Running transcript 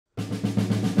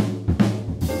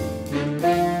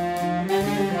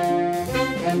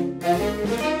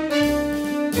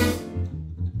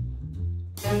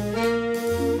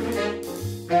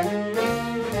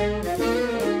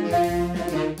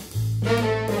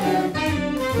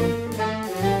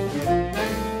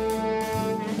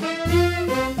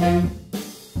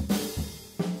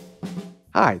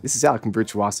Hi, this is Alek from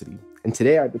Virtuosity, and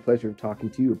today I have the pleasure of talking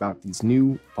to you about these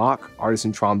new Bach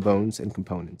Artisan trombones and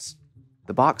components.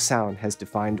 The Bach sound has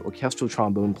defined orchestral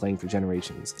trombone playing for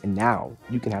generations, and now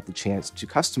you can have the chance to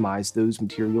customize those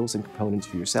materials and components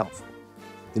for yourself.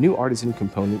 The new Artisan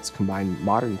components combine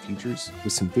modern features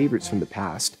with some favorites from the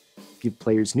past, give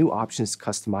players new options to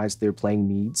customize their playing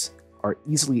needs, are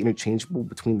easily interchangeable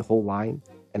between the whole line,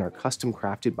 and are custom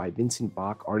crafted by Vincent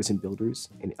Bach Artisan Builders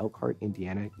in Elkhart,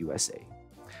 Indiana, USA.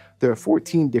 There are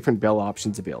 14 different bell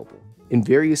options available, in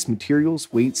various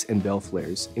materials, weights, and bell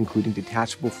flares, including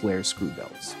detachable flare screw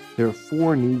bells. There are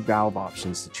 4 new valve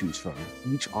options to choose from,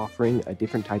 each offering a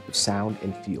different type of sound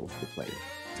and feel for the player.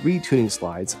 3 tuning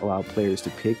slides allow players to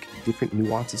pick different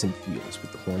nuances and feels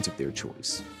with the horns of their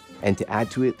choice. And to add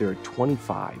to it, there are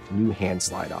 25 new hand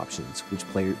slide options, which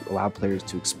allow players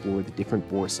to explore the different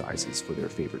bore sizes for their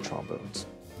favorite trombones.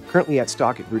 Currently at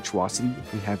stock at Virtuosity,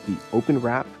 we have the open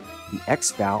wrap, the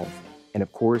X valve, and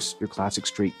of course, your classic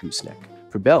straight gooseneck.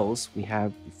 For bells, we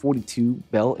have the 42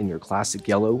 bell in your classic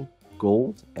yellow,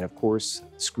 gold, and of course,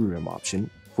 screw rim option.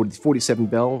 For the 47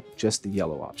 bell, just the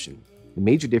yellow option. The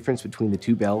major difference between the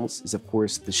two bells is of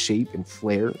course the shape and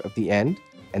flare of the end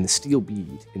and the steel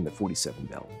bead in the 47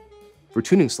 bell. For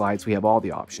tuning slides, we have all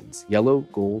the options, yellow,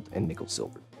 gold, and nickel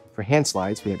silver. For hand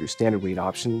slides, we have your standard weight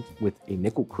option with a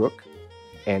nickel crook,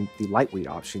 and the lightweight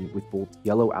option with both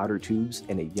yellow outer tubes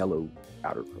and a yellow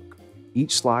outer crook.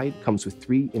 Each slide comes with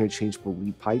 3 interchangeable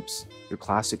lead pipes, your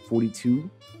classic 42,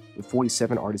 the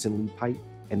 47 artisan lead pipe,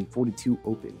 and the 42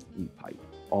 open lead pipe.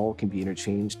 All can be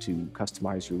interchanged to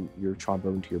customize your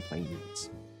trombone to your playing needs.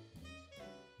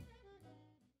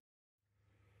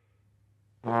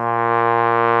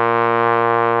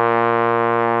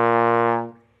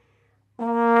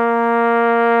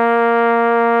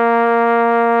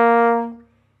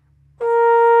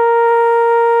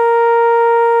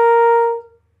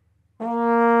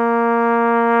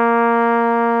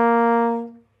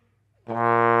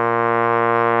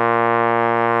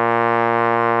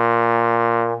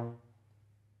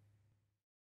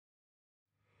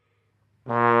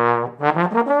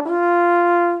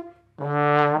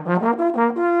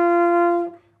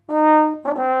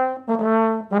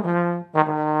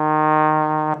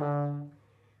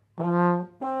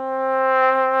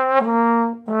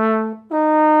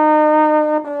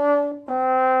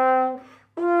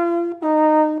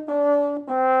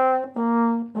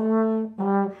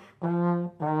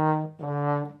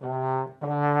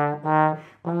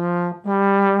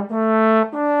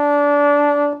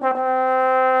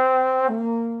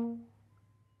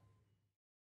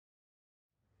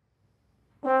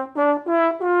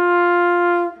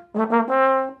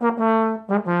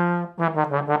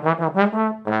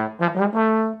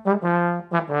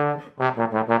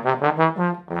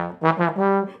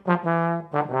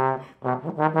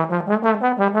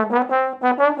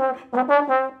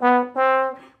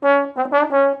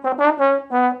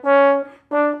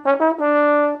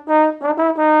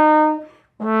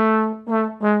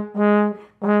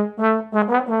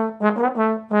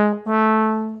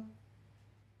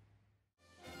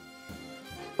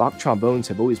 Bach trombones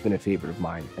have always been a favorite of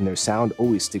mine, and their sound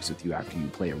always sticks with you after you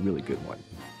play a really good one.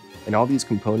 And all these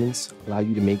components allow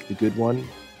you to make the good one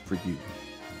for you.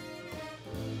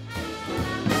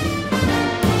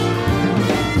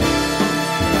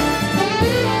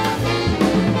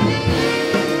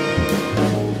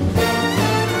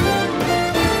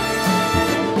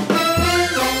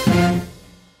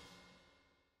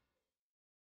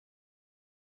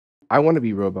 I want to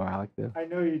be Robo Alek, though. I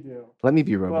know you do. Let me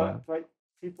be Robo Alek. But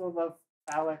people love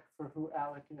Alek for who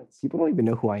Alek is. People don't even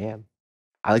know who I am.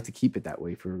 I like to keep it that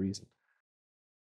way for a reason.